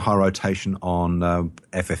it's on high rotation on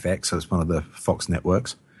FFX, so it's one of the Fox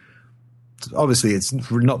networks. Obviously, it's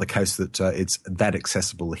not the case that it's that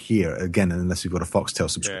accessible here, again, unless you've got a Foxtel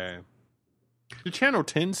subscription. Yeah. Do Channel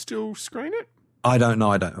 10 still screen it? I don't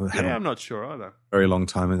know. I'm not sure either. Very long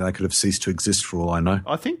time, and they could have ceased to exist for all I know.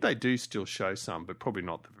 I think they do still show some, but probably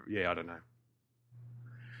not. I don't know.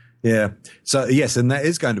 Yeah. So, yes, and that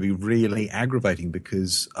is going to be really aggravating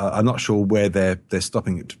because I'm not sure where they're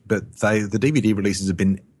stopping it, but the DVD releases have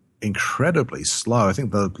been incredibly slow. I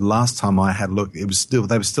think the last time I had a look, they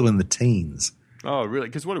were still in the teens. Oh, really?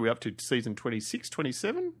 Because what are we up to? Season 26,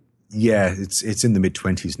 27? Yeah, it's in the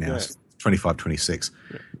mid-20s now. Yeah. 25, 26.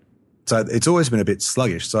 Yeah. So it's always been a bit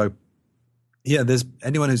sluggish. So, yeah, there's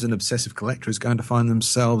anyone who's an obsessive collector is going to find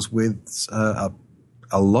themselves with a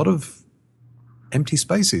lot of empty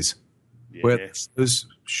spaces where those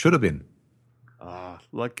should have been.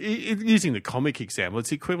 Like using the comic example, it's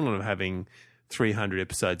the equivalent of having 300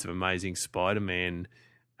 episodes of Amazing Spider-Man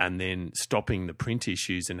and then stopping the print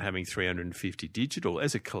issues and having 350 digital.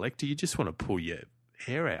 As a collector, you just want to pull your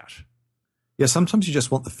hair out. Yeah, sometimes you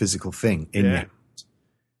just want the physical thing in your hand.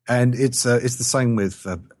 And it's the same with,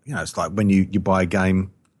 it's like when you buy a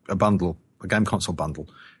game console bundle,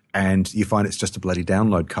 and you find it's just a bloody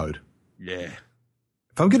download code. Yeah.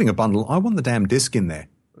 If I'm getting a bundle, I want the damn disc in there.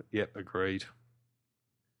 Yep, agreed.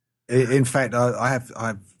 In fact, I have,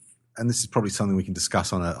 and this is probably something we can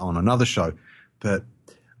discuss on another show, but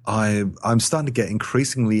I'm starting to get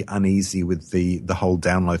increasingly uneasy with the whole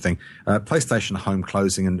download thing. PlayStation Home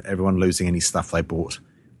closing and everyone losing any stuff they bought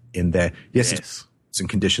in there. Yes. It's and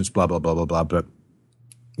conditions, blah, blah, blah, blah, blah. But,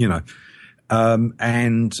 what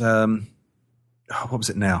was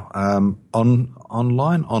it now?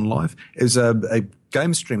 On Live. It was a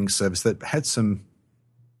game streaming service that had some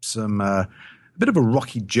a bit of a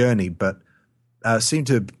rocky journey, but seemed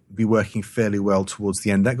to be working fairly well towards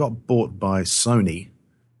the end. That got bought by Sony,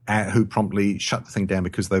 who promptly shut the thing down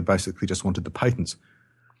because they basically just wanted the patents.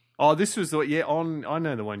 Oh, this was I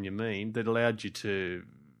know the one you mean, that allowed you to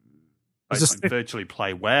virtually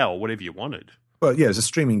play WoW, whatever you wanted. Well, yeah, it's a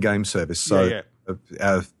streaming game service. So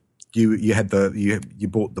you had you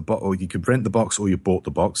bought the box, or you could rent the box, or you bought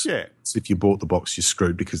the box. Yeah. So if you bought the box, you're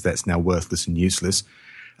screwed because that's now worthless and useless.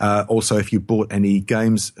 Also, if you bought any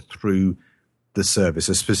games through the service,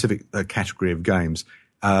 a specific category of games,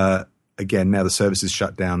 again, now the service is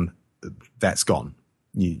shut down. That's gone.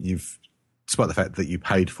 You've, despite the fact that you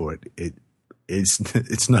paid for it,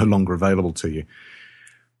 it's no longer available to you.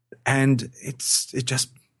 And it's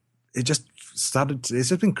just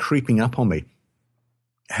been creeping up on me.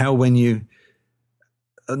 How and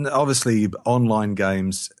obviously online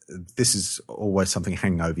games, this is always something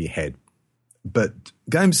hanging over your head. But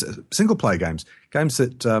games, single player games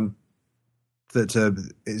that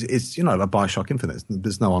it's like Bioshock Infinite.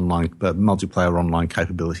 There's no online multiplayer online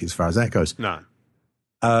capability as far as that goes. No.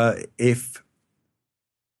 If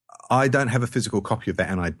I don't have a physical copy of that,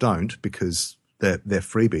 and I don't because they're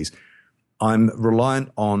freebies, I'm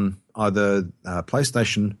reliant on either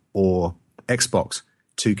PlayStation or Xbox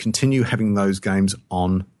to continue having those games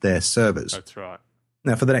on their servers. That's right.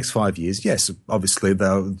 Now, for the next 5 years, yes, obviously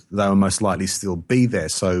they'll most likely still be there.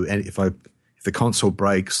 So if the console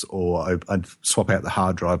breaks or I swap out the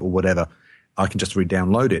hard drive or whatever, I can just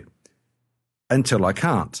re-download it until I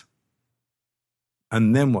can't.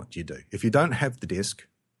 And then what do you do? If you don't have the disc,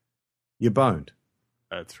 you're boned.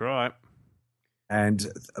 That's right. And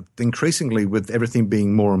increasingly, with everything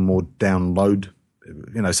being more and more download,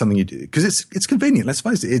 something you do, because it's convenient. Let's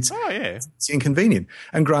face it, it's inconvenient.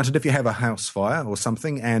 And granted, if you have a house fire or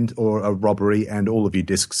something, or a robbery, and all of your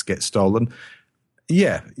discs get stolen,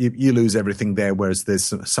 you lose everything there. Whereas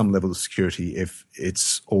there's some level of security if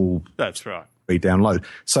it's all that's right re-download.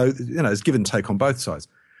 So it's give and take on both sides.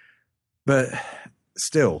 But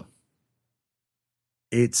still,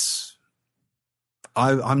 it's.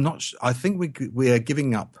 I'm not. I think we are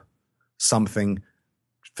giving up something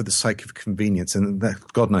for the sake of convenience, and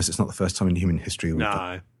God knows it's not the first time in human history.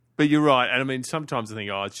 No, but you're right. And I mean, sometimes I think,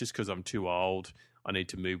 it's just because I'm too old. I need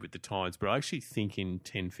to move with the times. But I actually think in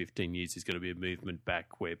 10, 15 years, there's going to be a movement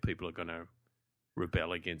back where people are going to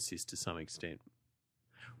rebel against this to some extent.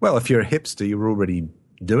 Well, if you're a hipster, you're already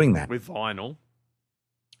doing that with vinyl.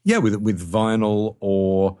 Yeah, with vinyl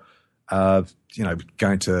or.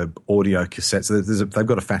 Going to audio cassettes. They've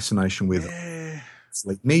got a fascination with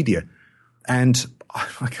sleek media. And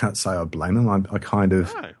I can't say I blame them. I kind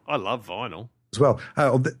of... No, I love vinyl. As well.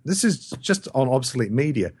 This is just on obsolete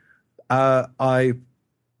media. I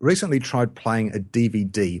recently tried playing a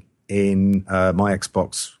DVD in my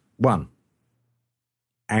Xbox One,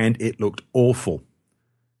 and it looked awful.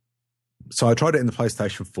 So I tried it in the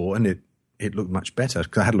PlayStation 4, and it looked much better.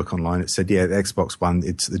 Because I had a look online. It said, yeah, the Xbox One,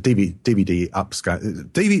 it's the DVD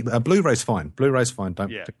upscale. Blu-ray's fine. Blu-ray's fine. Don't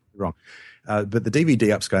get me wrong. But the DVD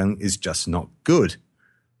upscaling is just not good.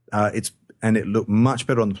 And it looked much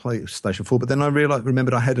better on the PlayStation 4. But then I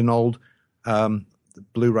remembered I had an old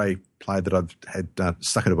Blu-ray player that I've had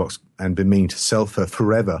stuck in a box and been meaning to sell for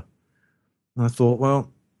forever. And I thought, well,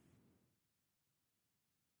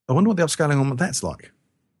 I wonder what the upscaling on that's like.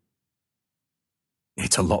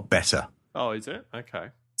 It's a lot better. Oh, is it? Okay.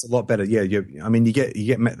 It's a lot better. Yeah, you get,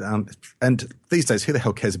 and these days, who the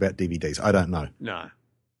hell cares about DVDs? I don't know. No.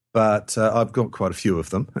 But I've got quite a few of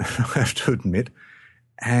them, I have to admit.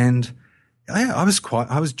 And I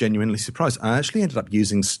was genuinely surprised. I actually ended up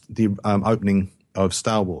using the opening of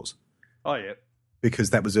Star Wars. Oh, yeah. Because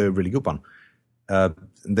that was a really good one.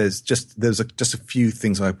 There's just a few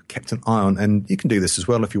things I kept an eye on, and you can do this as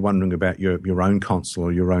well if you're wondering about your own console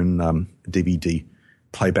or your own DVD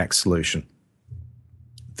playback solution.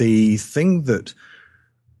 The thing that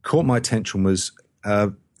caught my attention was,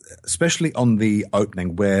 especially on the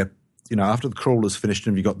opening, where after the crawler's finished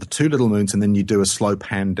and you've got the two little moons, and then you do a slow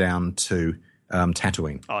pan down to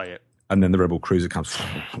Tatooine. Oh yeah, and then the Rebel cruiser comes,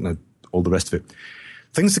 all the rest of it.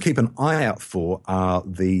 Things to keep an eye out for are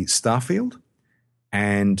the starfield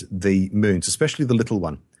and the moons, especially the little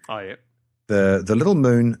one. Oh, yeah. The little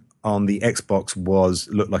moon on the Xbox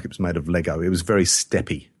looked like it was made of Lego. It was very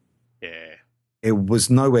steppy. Yeah. It was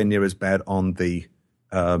nowhere near as bad on the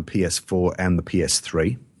PS4 and the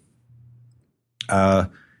PS3.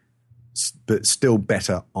 But still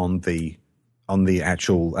better on the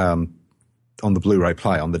actual on the Blu-ray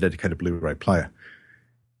player, on the dedicated Blu-ray player.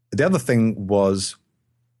 The other thing was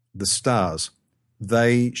the stars.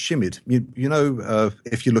 They shimmered. If you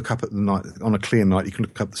look up at the night on a clear night, you can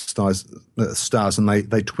look up the stars, and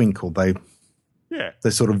they twinkle. They're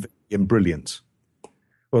sort of brilliant.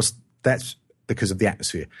 Well, that's because of the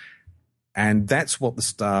atmosphere, and that's what the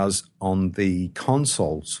stars on the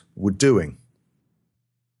consoles were doing.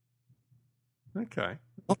 Okay,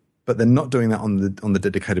 but they're not doing that on the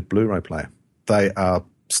dedicated Blu-ray player. They are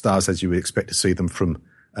stars as you would expect to see them from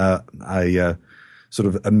a sort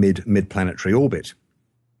of a mid-planetary orbit,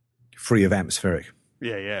 free of atmospheric.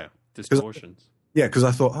 Yeah, distortions. Yeah, because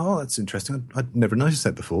I thought, oh, that's interesting. I'd never noticed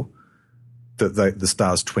that before, that the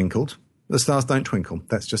stars twinkled. The stars don't twinkle.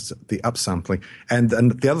 That's just the upsampling. And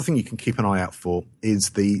the other thing you can keep an eye out for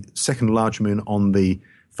is the second large moon on the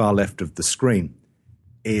far left of the screen.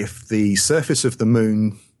 If the surface of the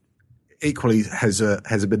moon equally has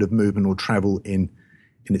a bit of movement or travel in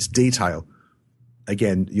its detail,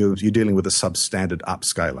 again, you're dealing with a substandard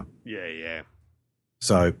upscaler. Yeah.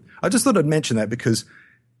 So I just thought I'd mention that because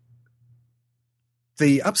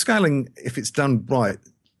the upscaling, if it's done right,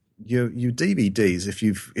 your DVDs, if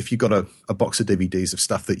you've got a box of DVDs of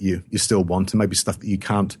stuff that you still want and maybe stuff that you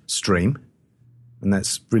can't stream, and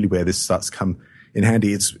that's really where this starts to come in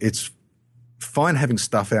handy. It's fine having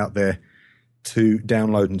stuff out there to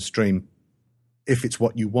download and stream if it's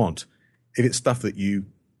what you want. If it's stuff that you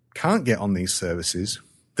can't get on these services,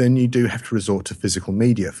 then you do have to resort to physical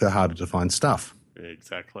media for harder to find stuff. Yeah,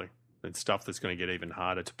 exactly. It's stuff that's going to get even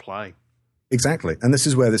harder to play. Exactly. And this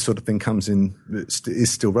is where this sort of thing comes in,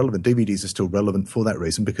 is still relevant. DVDs are still relevant for that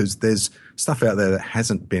reason, because there's stuff out there that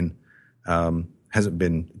hasn't been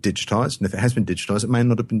digitized. And if it has been digitized, it may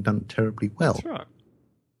not have been done terribly well. That's right.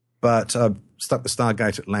 But I've stuck the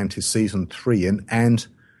Stargate Atlantis Season 3 in, and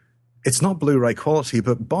it's not Blu-ray quality,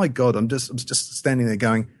 but by God, I'm just standing there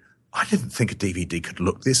going, I didn't think a DVD could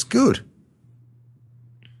look this good.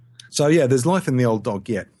 So, yeah, there's life in the old dog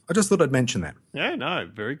yet. I just thought I'd mention that. Yeah, no,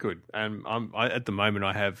 very good. And at the moment,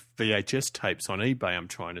 I have VHS tapes on eBay I'm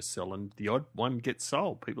trying to sell, and the odd one gets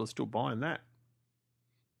sold. People are still buying that.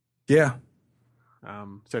 Yeah.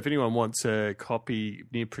 So if anyone wants a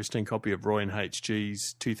near pristine copy of Roy and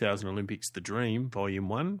HG's 2000 Olympics The Dream, Volume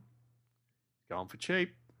 1, go on for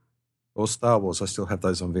cheap. Or Star Wars. I still have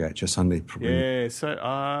those on VHS only. Probably. Yeah,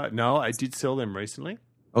 so, no, I did sell them recently.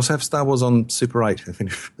 I also have Star Wars on Super 8,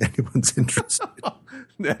 if anyone's interested.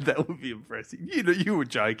 That would be impressive. You were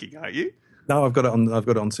joking, aren't you? No, I've got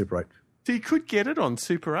it on Super 8. So you could get it on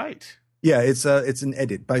Super 8. Yeah, it's an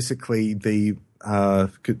edit. Basically, it's a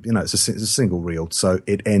single reel, so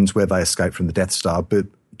it ends where they escape from the Death Star. But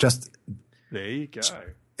just there you go.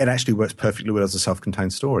 It actually works perfectly well as a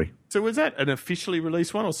self-contained story. So was that an officially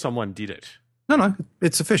released one, or someone did it? No,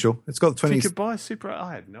 it's official. It's got 20. So you could buy Super 8.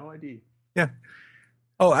 I had no idea. Yeah.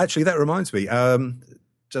 Oh, actually, that reminds me.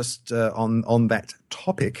 on that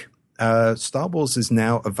topic, Star Wars is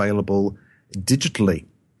now available digitally,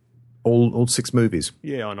 all 6 movies.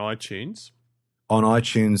 Yeah, on iTunes. On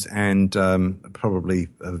iTunes and probably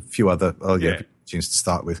a few other iTunes to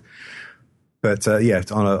start with. But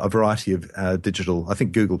it's on a variety of digital, I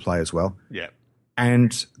think Google Play as well. Yeah.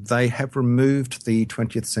 And they have removed the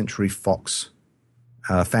 20th Century Fox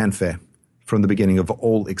fanfare from the beginning of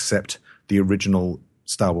all except the original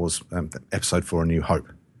Star Wars Episode 4 A New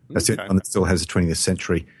Hope. That's it, and it still has a 20th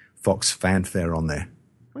Century Fox fanfare on there.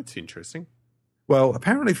 That's interesting. Well,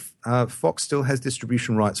 apparently Fox still has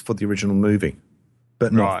distribution rights for the original movie,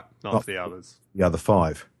 but not the others. The other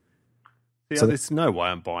 5. So there's no way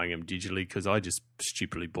I'm buying them digitally because I just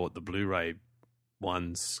stupidly bought the Blu-ray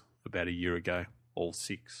ones about a year ago, all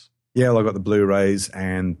 6. Yeah, well, I got the Blu-rays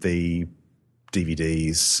and the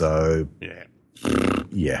DVDs, so yeah.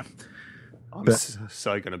 I'm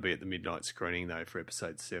so going to be at the midnight screening though for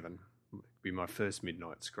Episode 7. It'll be my first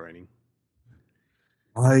midnight screening.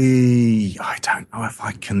 I don't know if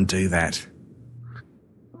I can do that.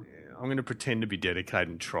 Yeah, I'm going to pretend to be dedicated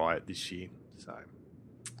and try it this year. So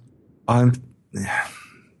I'm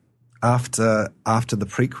after the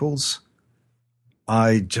prequels,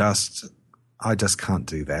 I just can't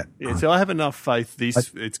do that. Yeah, so I have enough faith.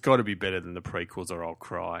 It's got to be better than the prequels, or I'll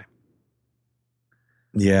cry.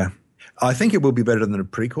 Yeah, I think it will be better than the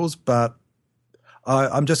prequels, but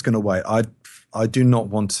I'm just going to wait. I do not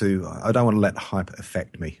want to. I don't want to let hype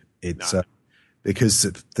affect me. It's because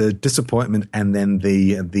the disappointment and then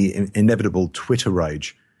the inevitable Twitter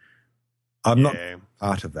rage. I'm not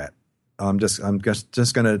part of that. I'm just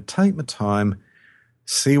going to take my time,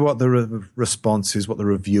 see what the response is, what the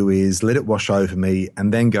review is, let it wash over me,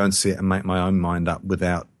 and then go and see it and make my own mind up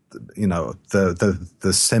without,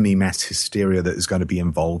 the semi-mass hysteria that is going to be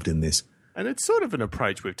involved in this. And it's sort of an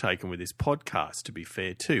approach we've taken with this podcast, to be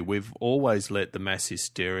fair, too. We've always let the mass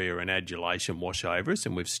hysteria and adulation wash over us,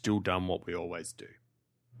 and we've still done what we always do.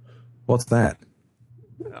 What's that?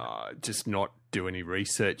 Just not do any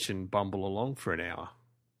research and bumble along for an hour.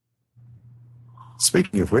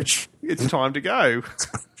 Speaking of which, it's time to go.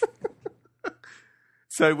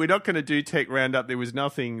 So we're not going to do Tech Roundup. There was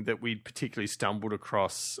nothing that we'd particularly stumbled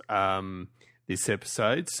across this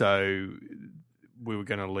episode, so we were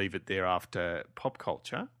going to leave it there after pop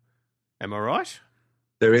culture. Am I right?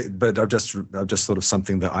 But I've just thought of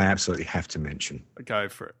something that I absolutely have to mention. Go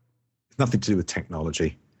for it. It's nothing to do with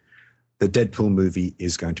technology. The Deadpool movie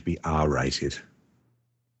is going to be R-rated.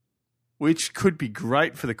 Which could be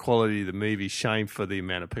great for the quality of the movie, shame for the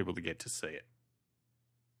amount of people that get to see it.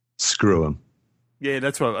 Screw them. Yeah,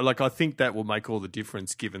 that's right. I think that will make all the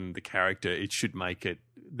difference given the character. It should make it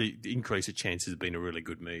the increase of chances of being a really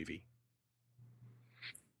good movie.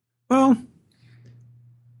 Well,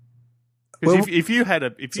 if you had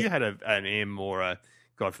an M or a,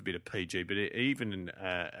 God forbid, a PG, but even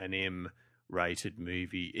an M-rated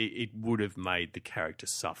movie, it would have made the character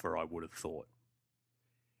suffer, I would have thought.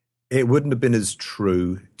 It wouldn't have been as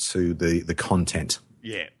true to the content.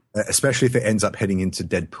 Yeah. Especially if it ends up heading into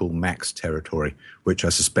Deadpool Max territory, which I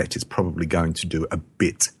suspect it's probably going to do a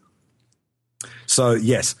bit. So,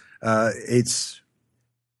 yes, I'm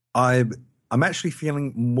actually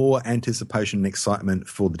feeling more anticipation and excitement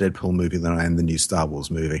for the Deadpool movie than I am the new Star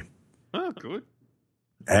Wars movie. Oh, good.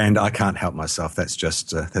 And I can't help myself. That's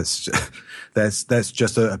just a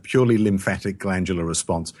purely lymphatic glandular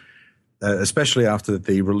response. Especially after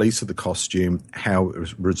the release of the costume, how it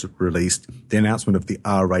was released, the announcement of the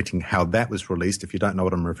R rating, how that was released. If you don't know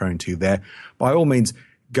what I'm referring to there, by all means,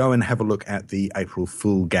 go and have a look at the April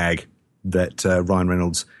Fool gag that Ryan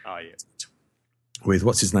Reynolds with,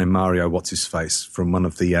 what's his name, Mario, what's his face, from one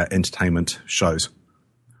of the entertainment shows.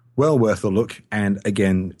 Well worth a look, and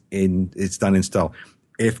again, it's done in style.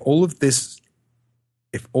 If the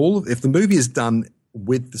movie is done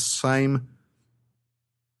with the same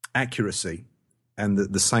accuracy and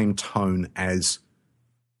the same tone as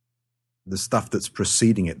the stuff that's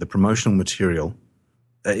preceding it, the promotional material,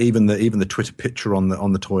 even the Twitter picture on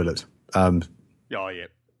the toilet. Then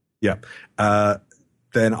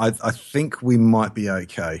I think we might be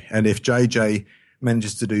okay. And if JJ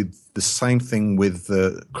manages to do the same thing with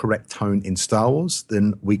the correct tone in Star Wars,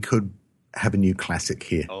 then we could have a new classic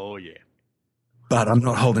here. Oh yeah. But I'm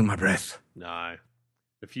not holding my breath. No.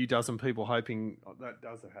 A few dozen people hoping that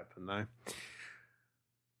does happen, though.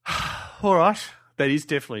 All right. That is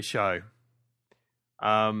definitely a show.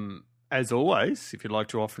 As always, if you'd like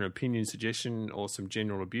to offer an opinion, suggestion, or some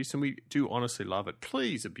general abuse, and we do honestly love it,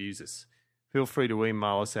 please abuse us. Feel free to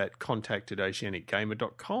email us at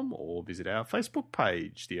contact@oceanicgamer.com or visit our Facebook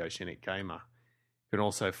page, The Oceanic Gamer. You can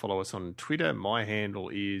also follow us on Twitter. My handle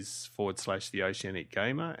is /the Oceanic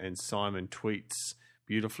Gamer, and Simon tweets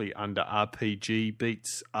beautifully under RPG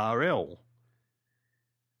Beats RL.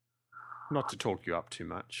 Not to talk you up too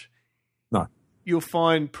much. No. You'll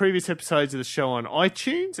find previous episodes of the show on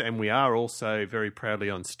iTunes, and we are also very proudly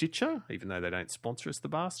on Stitcher, even though they don't sponsor us, the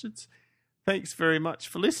bastards. Thanks very much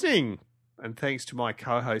for listening, and thanks to my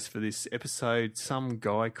co-host for this episode, some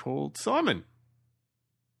guy called Simon.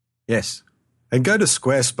 Yes. And go to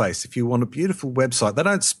Squarespace if you want a beautiful website. They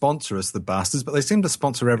don't sponsor us, the bastards, but they seem to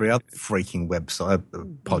sponsor every other freaking website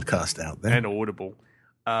podcast out there. And Audible.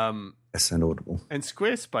 Yes, and Audible. And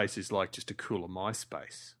Squarespace is like just a cooler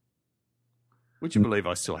MySpace. Would you believe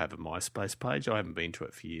I still have a MySpace page? I haven't been to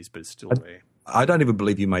it for years, but it's still there. I don't even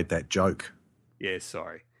believe you made that joke. Yeah,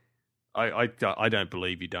 sorry. I don't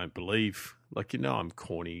believe you don't believe. Like, I'm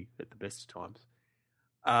corny at the best of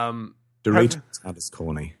times. Doritos aren't as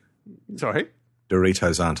corny. Sorry?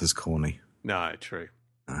 Doritos aren't as corny. No, true.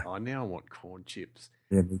 No. Oh, now I want corn chips.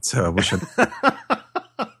 Yeah, me too. I wish I...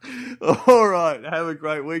 All right. Have a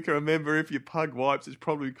great week. And remember, if your pug wipes, it's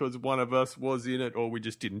probably because one of us was in it or we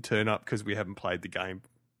just didn't turn up because we haven't played the game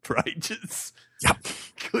for ages. Yep.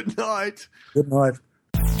 Good night. Good night.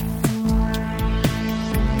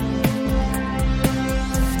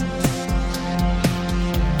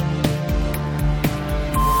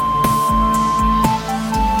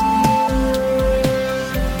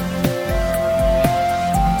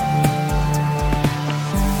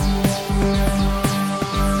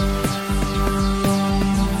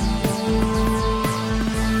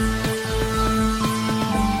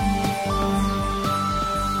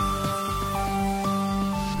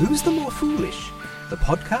 Who's the more foolish, the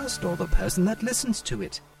podcast or the person that listens to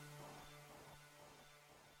it?